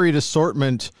varied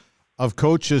assortment of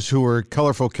coaches who were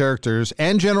colorful characters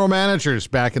and general managers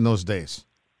back in those days.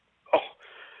 Oh,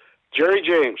 Jerry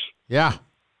James. Yeah.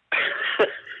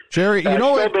 Jerry, I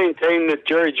still maintain that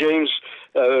Jerry James,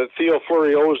 Theo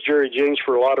Fleury owes Jerry James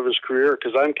for a lot of his career,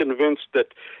 because I'm convinced that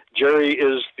Jerry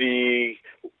is the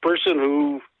person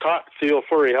who taught Theo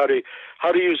Fleury how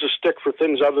to use a stick for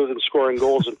things other than scoring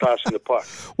goals and passing the puck.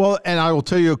 Well, and I will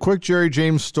tell you a quick Jerry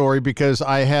James story, because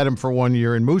I had him for 1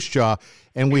 year in Moose Jaw,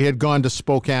 and we had gone to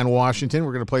Spokane, Washington.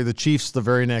 We're going to play the Chiefs the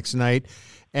very next night,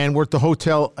 and we're at the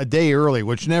hotel a day early,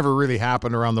 which never really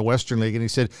happened around the Western League. And he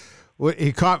said,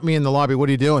 he caught me in the lobby. "What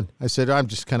are you doing?" I said, "I'm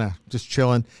just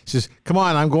chilling." He says, "Come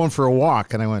on, I'm going for a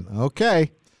walk." And I went,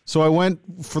 "Okay." So I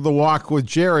went for the walk with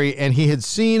Jerry, and he had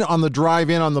seen on the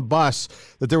drive in on the bus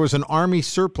that there was an Army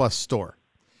surplus store.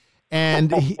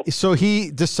 And so he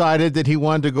decided that he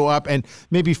wanted to go up and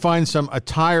maybe find some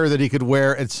attire that he could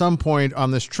wear at some point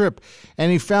on this trip.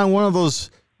 And he found one of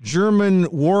those German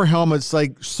war helmets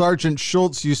like Sergeant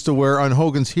Schultz used to wear on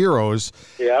Hogan's Heroes.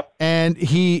 Yeah. And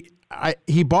he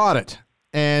bought it.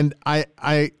 And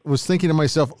I was thinking to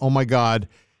myself, oh my God,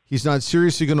 he's not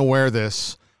seriously going to wear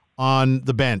this on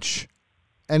the bench.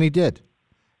 And he did.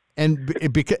 And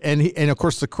of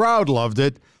course the crowd loved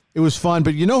it. It was fun,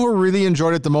 but you know who really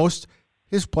enjoyed it the most?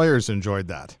 His players enjoyed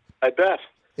that. I bet.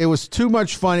 It was too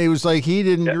much fun. It was like he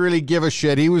didn't really give a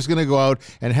shit. He was going to go out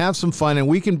and have some fun, and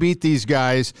we can beat these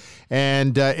guys.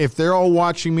 And if they're all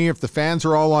watching me, if the fans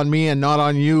are all on me and not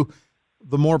on you,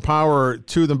 the more power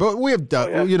to them. But we have,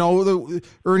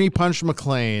 Ernie Punch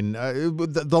McLean.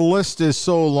 The list is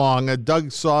so long.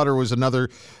 Doug Sauter was another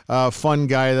fun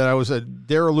guy that I was.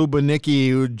 Darryl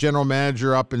Lubanicki, general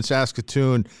manager up in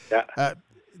Saskatoon. Yeah.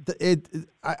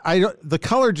 The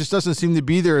color just doesn't seem to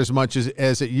be there as much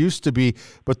as it used to be,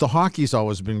 but the hockey's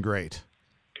always been great.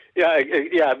 Yeah.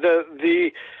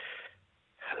 The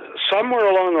somewhere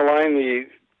along the line, the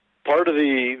part of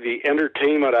the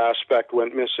entertainment aspect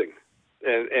went missing,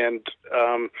 and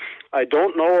I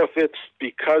don't know if it's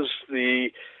because the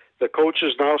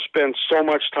coaches now spend so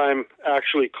much time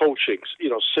actually coaching,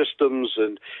 systems,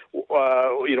 and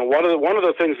one of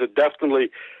the things that definitely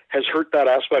has hurt that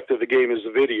aspect of the game is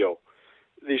the video.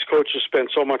 These coaches spend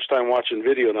so much time watching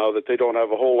video now that they don't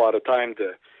have a whole lot of time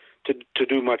to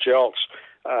do much else.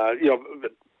 And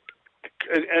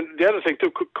the other thing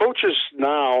too, coaches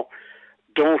now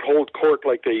don't hold court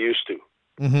like they used to.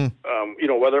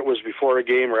 Mm-hmm. Whether it was before a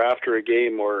game or after a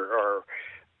game or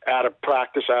at a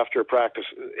practice, after a practice,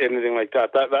 anything like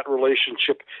that. That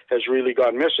relationship has really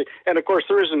gone missing. And of course,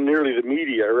 there isn't nearly the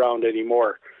media around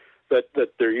anymore that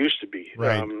there used to be.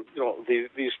 Right.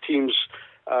 These teams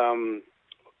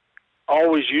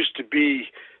always used to be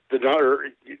the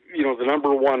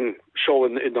number one show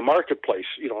in the marketplace.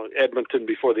 Edmonton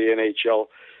before the NHL,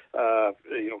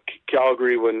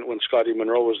 Calgary when Scotty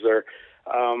Monroe was there.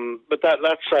 But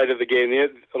that side of the game,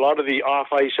 a lot of the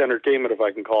off-ice entertainment, if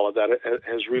I can call it that,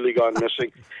 has really gone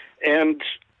missing. And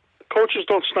coaches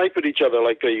don't snipe at each other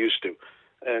like they used to.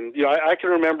 And I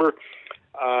can remember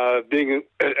being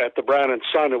at the Brandon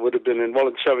Sun. It would have been in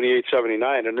 78,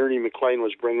 79, and Ernie McLean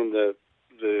was bringing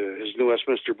his new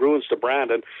Westminster Bruins to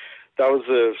Brandon. That was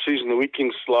the season the Wheat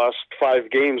Kings lost 5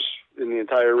 games in the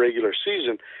entire regular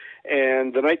season.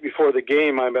 And the night before the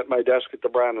game, I'm at my desk at the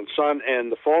Brandon Sun,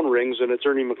 and the phone rings, and it's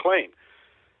Ernie McLean.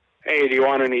 Hey, do you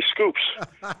want any scoops?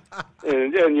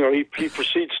 and he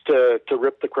proceeds to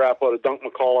rip the crap out of Dunk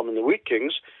McCollum and the Wheat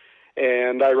Kings,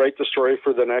 and I write the story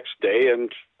for the next day.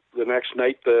 And the next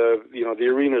night, the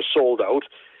arena's sold out,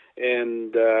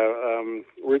 and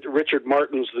Richard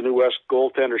Martins, the New West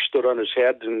goaltender, stood on his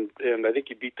head, and I think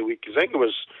he beat the Wheat Kings. I think it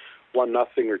was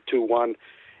 1-0 or 2-1.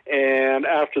 And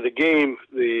after the game,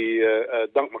 the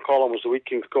Dunk McCollum was the Wheat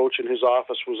Kings coach, and his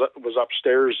office was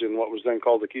upstairs in what was then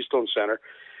called the Keystone Center.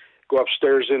 Go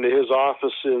upstairs into his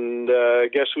office, and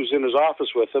guess who's in his office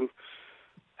with him,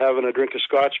 having a drink of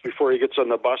scotch before he gets on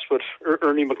the bus with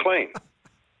Ernie McLean.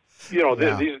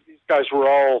 These guys were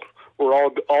all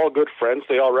good friends.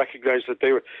 They all recognized that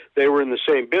they were in the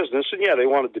same business, and they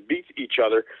wanted to beat each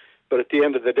other. But at the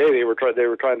end of the day, they were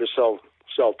trying to sell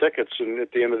tickets, and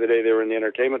at the end of the day, they were in the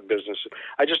entertainment business.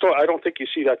 I don't think you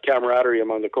see that camaraderie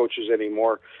among the coaches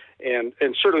anymore, and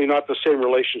certainly not the same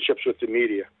relationships with the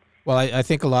media. Well, I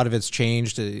think a lot of it's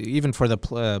changed, even for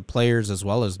the players as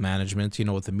well as management,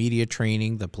 with the media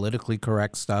training, the politically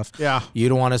correct stuff. Yeah. You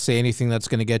don't want to say anything that's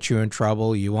going to get you in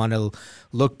trouble. You want to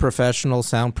look professional,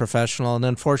 sound professional, and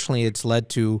unfortunately it's led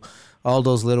to all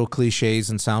those little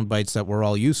cliches and sound bites that we're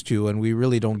all used to, and we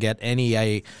really don't get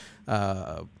any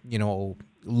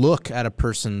look at a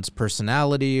person's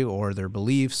personality or their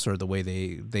beliefs or the way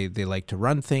they like to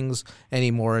run things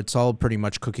anymore. It's all pretty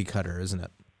much cookie cutter, isn't it?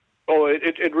 Oh,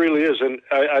 it really is. And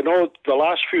I know the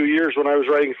last few years when I was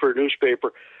writing for a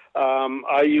newspaper,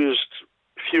 I used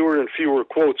fewer and fewer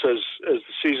quotes as the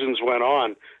seasons went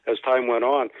on, as time went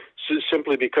on,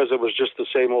 simply because it was just the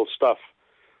same old stuff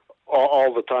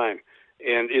all the time.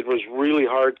 And it was really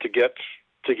hard to get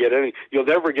any. You'll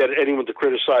never get anyone to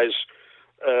criticize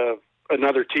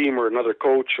another team or another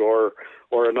coach or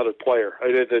another player.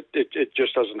 It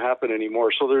just doesn't happen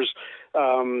anymore. So there's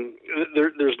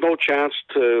no chance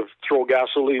to throw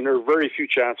gasoline, or very few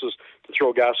chances to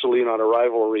throw gasoline on a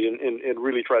rivalry and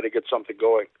really try to get something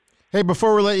going. Hey,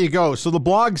 before we let you go, so the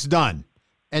blog's done,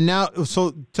 and now,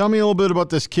 so tell me a little bit about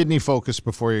this Kidney Focus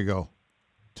before you go.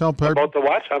 About the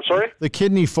what? I'm sorry? The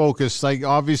Kidney Focus. Like,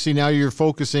 obviously now you're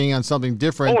focusing on something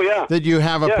different that you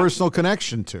have a personal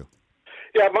connection to.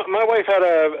 Yeah, my wife had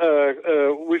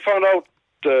we found out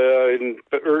in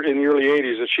the early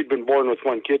 80s that she'd been born with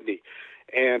one kidney.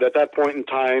 And at that point in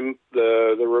time,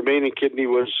 the remaining kidney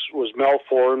was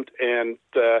malformed, and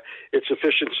its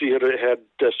efficiency had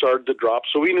started to drop.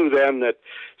 So we knew then that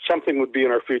something would be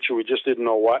in our future. We just didn't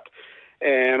know what.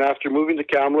 And after moving to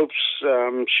Kamloops,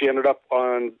 she ended up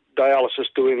on dialysis,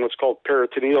 doing what's called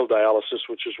peritoneal dialysis,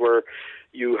 which is where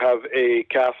you have a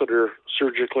catheter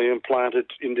surgically implanted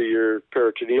into your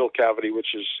peritoneal cavity,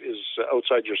 which is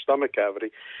outside your stomach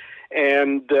cavity.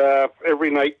 And every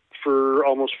night for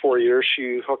almost 4 years,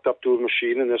 she hooked up to a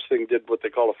machine, and this thing did what they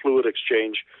call a fluid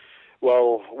exchange.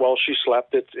 Well, while she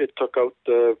slept, it took out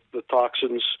the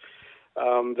toxins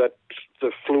that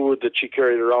the fluid that she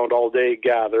carried around all day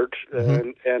gathered,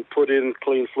 and put in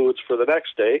clean fluids for the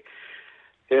next day.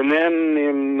 And then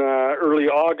in early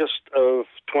August of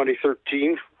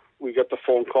 2013, we got the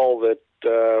phone call that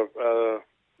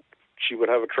she would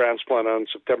have a transplant on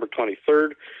September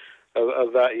 23rd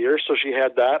of that year. So she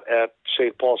had that at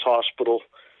St. Paul's Hospital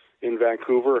in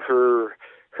Vancouver.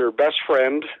 Her best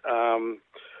friend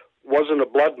wasn't a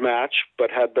blood match,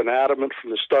 but had been adamant from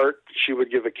the start she would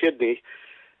give a kidney.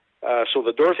 So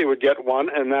the Dorothy would get one,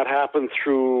 and that happened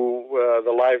through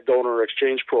the live donor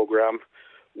exchange program,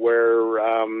 where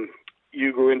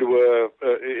you go into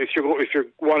if you're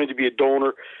wanting to be a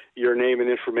donor, your name and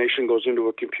information goes into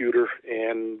a computer,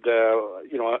 and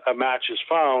a match is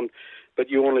found, but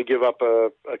you only give up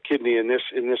a kidney. In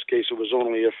this case, it was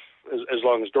only as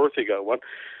long as Dorothy got one.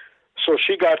 So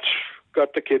she got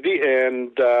the kidney,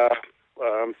 and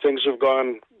things have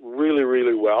gone really,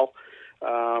 really well.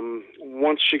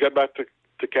 Once she got back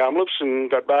to Kamloops and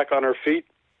got back on her feet,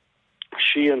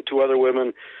 she and 2 other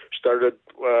women started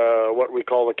what we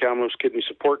call the Kamloops Kidney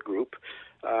Support Group.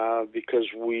 because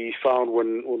we found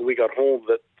when we got home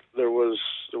that there was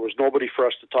nobody for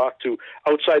us to talk to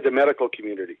outside the medical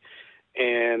community.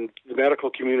 And the medical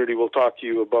community will talk to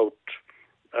you about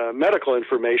medical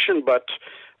information, but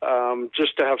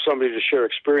just to have somebody to share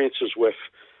experiences with,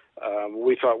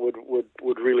 we thought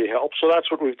would really help. So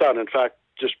that's what we've done. In fact,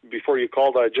 just before you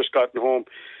called, I had just gotten home.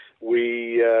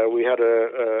 We had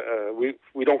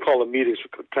we don't call them meetings, we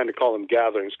kind of call them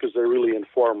gatherings because they're really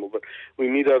informal. But we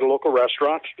meet at a local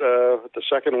restaurant the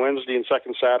second Wednesday and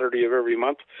second Saturday of every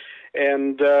month,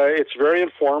 and it's very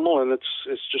informal, and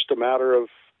it's just a matter of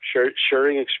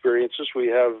sharing experiences. We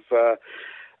have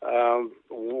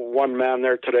one man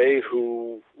there today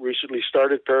who recently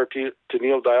started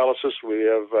peritoneal dialysis. We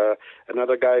have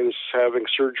another guy who's having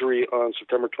surgery on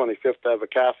September 25th to have a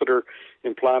catheter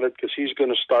implanted because he's going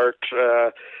to start.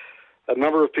 A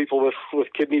number of people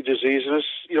with kidney diseases,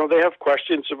 they have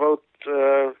questions about,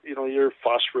 your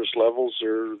phosphorus levels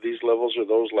or these levels or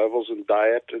those levels in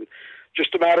diet, and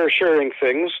just a matter of sharing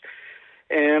things.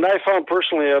 And I found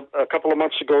personally a couple of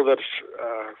months ago that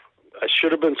I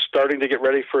should have been starting to get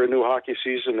ready for a new hockey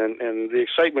season, and the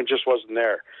excitement just wasn't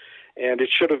there. And it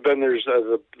should have been. There's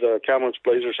the Kamloops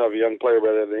Blazers have a young player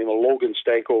by the name of Logan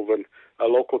Stankoven, a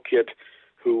local kid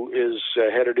who is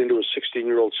headed into a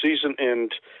 16-year-old season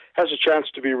and has a chance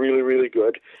to be really, really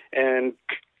good. And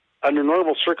under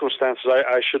normal circumstances,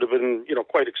 I should have been,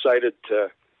 quite excited to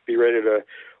be ready to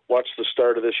watch the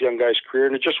start of this young guy's career,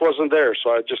 and it just wasn't there.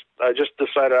 So I just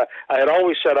decided. I had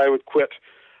always said I would quit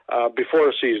before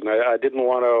the season. I didn't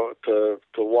want to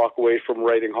walk away from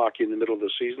writing hockey in the middle of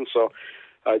the season, so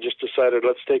I just decided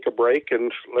let's take a break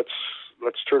and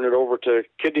let's turn it over to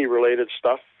kidney-related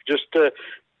stuff, just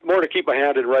more to keep my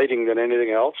hand in writing than anything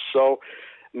else. So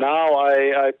now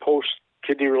I post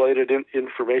kidney-related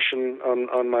information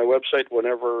on my website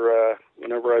whenever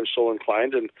I'm so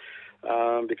inclined, and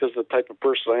because of the type of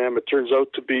person I am, it turns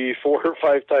out to be 4 or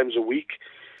 5 times a week.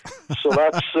 So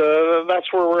that's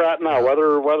where we're at now.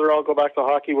 Whether I'll go back to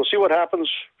hockey, we'll see what happens.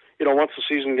 Once the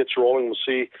season gets rolling, we'll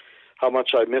see how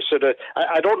much I miss it.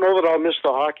 I don't know that I'll miss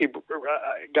the hockey,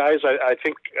 guys. I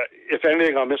think if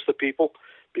anything, I'll miss the people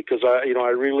because I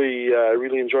really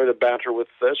enjoy the banter with,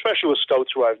 especially with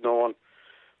scouts who I've known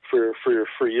for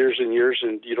years and years,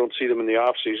 and you don't see them in the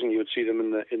off season. You would see them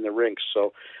in the rinks.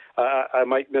 So I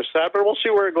might miss that, but we'll see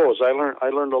where it goes. I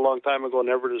learned a long time ago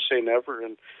never to say never,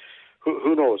 and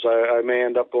who knows? I may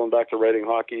end up going back to writing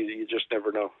hockey. You just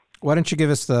never know. Why don't you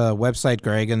give us the website,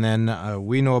 Greg? And then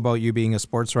we know about you being a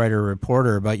sports writer,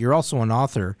 reporter, but you're also an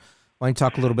author. Why don't you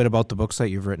talk a little bit about the books that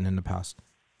you've written in the past?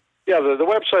 Yeah, the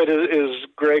website is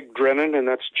Greg Drennan, and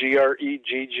that's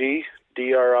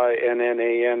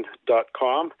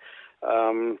GregGdrinnan.com.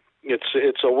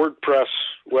 It's a WordPress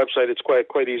website. It's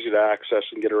quite easy to access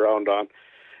and get around on.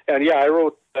 And yeah, I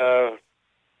wrote.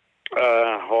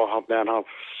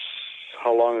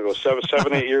 How long ago?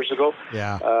 7, 8 years ago.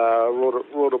 Yeah.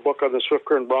 Wrote a book on the Swift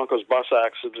Current Broncos bus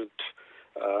accident.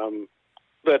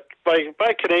 That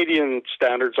by Canadian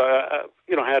standards, I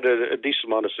had a decent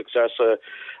amount of success.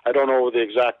 I don't know the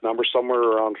exact number, somewhere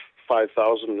around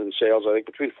 5,000 in sales. I think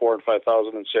between 4,000 and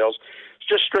 5,000 in sales. It's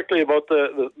just strictly about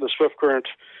the Swift Current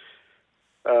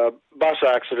bus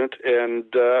accident, and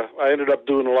I ended up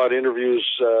doing a lot of interviews.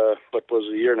 What was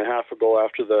a year and a half ago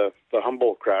after the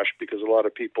Humboldt crash, because a lot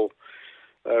of people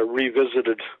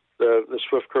revisited the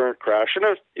Swift Current crash, and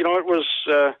it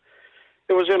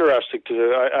was interesting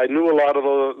to. I knew a lot of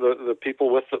the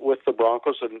people with the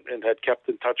Broncos and had kept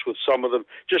in touch with some of them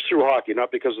just through hockey,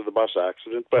 not because of the bus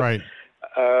accident, but right.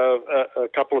 A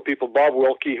couple of people, Bob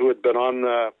Wilkie, who had been on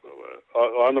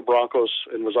the Broncos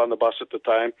and was on the bus at the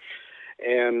time,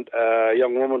 and a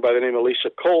young woman by the name of Lisa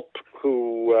Culp,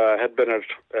 who had been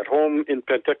at home in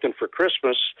Penticton for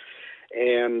Christmas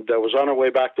and was on her way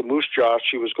back to Moose Jaw.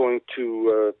 She was going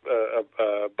to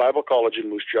a Bible college in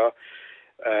Moose Jaw,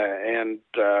 and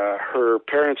her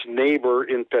parents' neighbor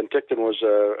in Penticton was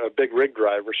a big rig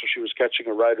driver, so she was catching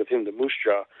a ride with him to Moose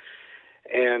Jaw.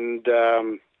 And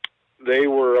they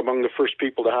were among the first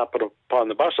people to happen upon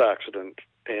the bus accident.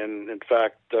 And in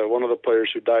fact, one of the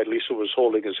players who died, Lisa, was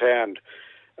holding his hand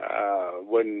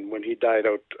when he died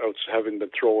out having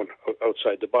been thrown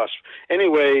outside the bus.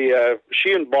 Anyway,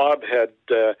 she and Bob had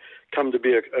come to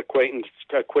be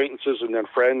acquaintances and then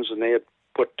friends, and they had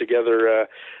put together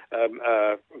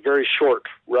a very short,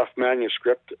 rough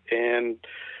manuscript. And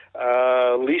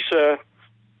Lisa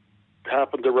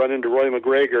happened to run into Roy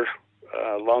McGregor,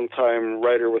 a longtime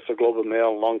writer with the Globe and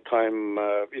Mail, longtime,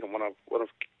 one of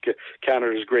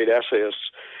Canada's great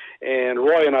essayists. And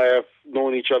Roy and I have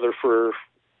known each other for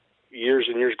years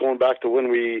and years, going back to when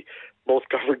we both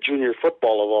covered junior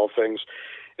football of all things.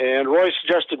 And Roy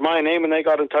suggested my name, and they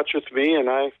got in touch with me, and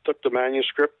I took the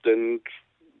manuscript, and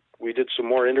we did some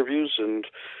more interviews, and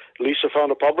Lisa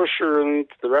found a publisher, and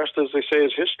the rest, as they say,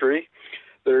 is history.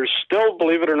 There's still,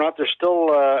 believe it or not, there's still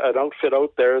an outfit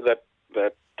out there that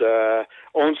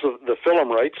owns the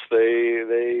film rights.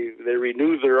 They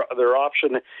renew their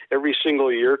option every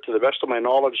single year. To the best of my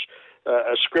knowledge,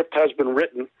 a script has been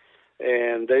written,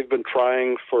 and they've been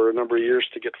trying for a number of years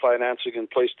to get financing in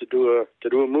place to do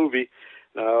a movie.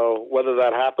 Whether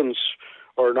that happens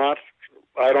or not,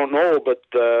 I don't know. But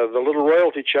the little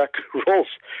royalty check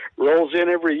rolls in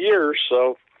every year,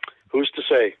 so who's to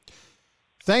say?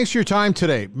 Thanks for your time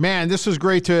today. Man, this was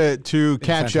great to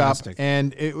catch fantastic. up.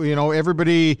 And,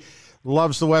 everybody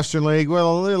loves the Western League.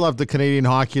 Well, they love the Canadian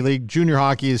Hockey League. Junior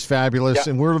hockey is fabulous,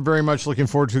 and we're very much looking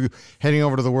forward to heading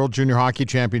over to the World Junior Hockey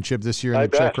Championship this year in the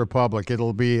Czech Republic.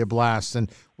 It'll be a blast,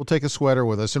 and we'll take a sweater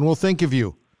with us, and we'll think of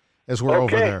you as we're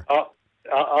over there.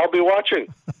 I'll be watching.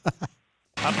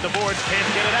 Up the boards,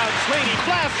 can't get it out. Slaney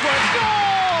blasts one,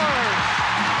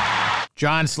 scores!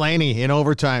 John Slaney in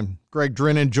overtime. Greg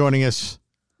Drinnan joining us.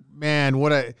 Man,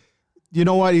 you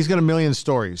know what? He's got a million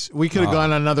stories. We could have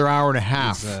gone another hour and a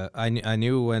half. I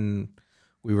knew when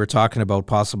we were talking about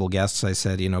possible guests, I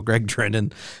said, Greg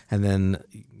Drinnan, and then,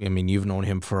 you've known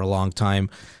him for a long time,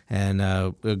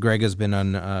 and Greg has been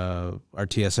on our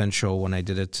TSN show when I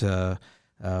did it,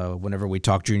 whenever we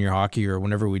talked junior hockey or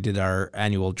whenever we did our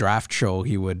annual draft show,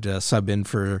 he would sub in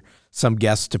for some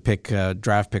guests to pick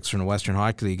draft picks from the Western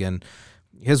Hockey League, and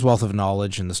his wealth of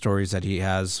knowledge and the stories that he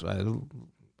has,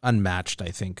 unmatched, I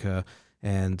think,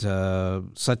 and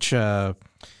such a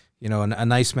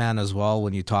nice man as well.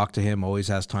 When you talk to him, always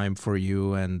has time for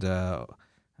you, and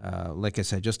like I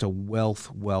said, just a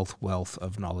wealth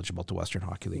of knowledge about the Western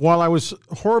Hockey League. While I was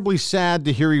horribly sad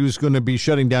to hear he was going to be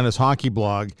shutting down his hockey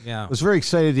blog, I was very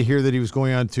excited to hear that he was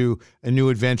going on to a new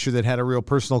adventure that had a real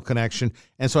personal connection,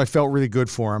 and so I felt really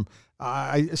good for him.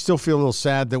 I still feel a little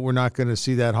sad that we're not going to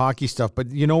see that hockey stuff,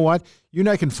 but you know what? You and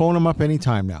I can phone him up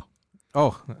anytime now.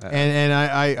 And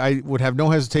I would have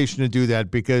no hesitation to do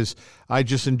that because I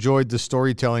just enjoyed the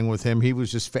storytelling with him. He was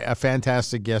just a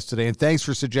fantastic guest today, and thanks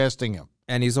for suggesting him.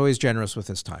 And he's always generous with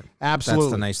his time. Absolutely.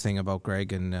 That's the nice thing about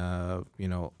Greg, and,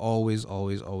 always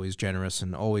generous,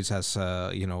 and always has,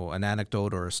 an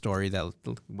anecdote or a story that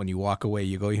when you walk away,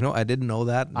 you go, I didn't know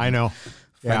that. I know.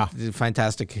 Yeah.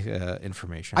 Fantastic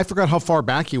information. I forgot how far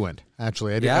back he went,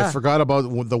 actually. I forgot about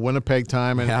the Winnipeg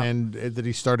time and that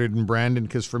he started in Brandon,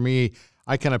 because for me,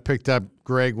 I kind of picked up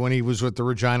Greg when he was with the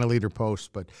Regina Leader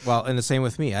Post. And the same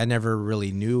with me. I never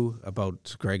really knew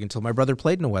about Greg until my brother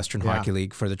played in the Western Hockey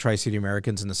League for the Tri-City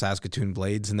Americans and the Saskatoon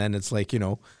Blades, and then it's like,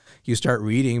 you start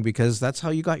reading because that's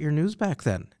how you got your news back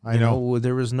then. I know.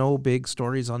 There was no big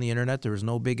stories on the internet. There was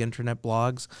no big internet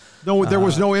blogs. No, there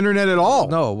was no internet at all.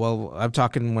 No, well, I'm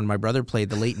talking when my brother played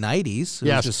the late 90s.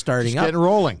 It was just starting up. Getting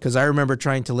rolling. Because I remember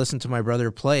trying to listen to my brother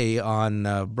play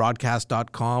on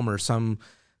broadcast.com or some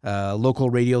local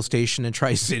radio station in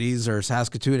Tri-Cities or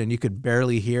Saskatoon, and you could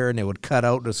barely hear, and it would cut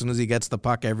out as soon as he gets the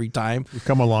puck every time. We've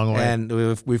come a long way. And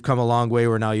we've come a long way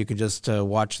where now you can just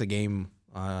watch the game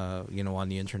on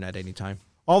the internet anytime.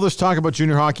 All this talk about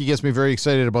junior hockey gets me very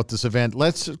excited about this event.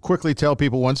 Let's quickly tell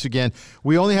people once again,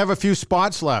 we only have a few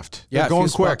spots left. Yeah, going a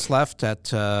few quick. Spots left at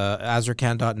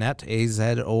azorcan.net,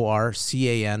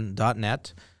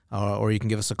 azorcan.net, or you can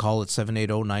give us a call at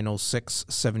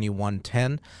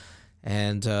 780-906-7110.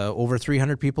 And over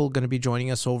 300 people going to be joining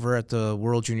us over at the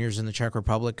World Juniors in the Czech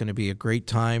Republic. Going to be a great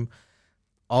time.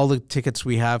 All the tickets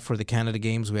we have for the Canada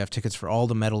Games, we have tickets for all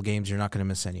the medal games. You're not going to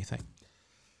miss anything.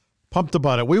 Pumped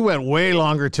about it. We went way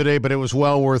longer today, but it was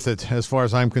well worth it as far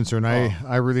as I'm concerned.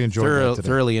 I really enjoyed it today.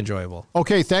 Thoroughly enjoyable.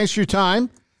 Okay, thanks for your time.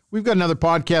 We've got another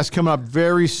podcast coming up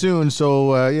very soon,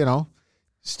 so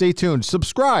stay tuned.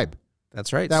 Subscribe.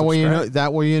 That's right. That way you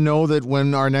know that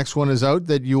when our next one is out,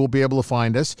 that you will be able to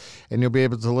find us, and you'll be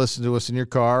able to listen to us in your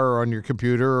car or on your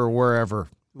computer or wherever,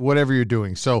 whatever you're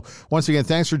doing. So once again,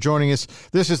 thanks for joining us.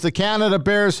 This is the Canada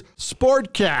Bears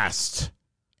Sportcast.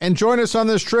 And join us on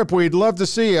this trip. We'd love to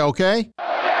see you, okay? They're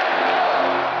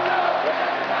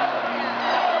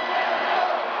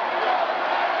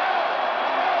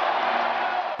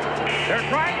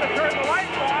trying to turn the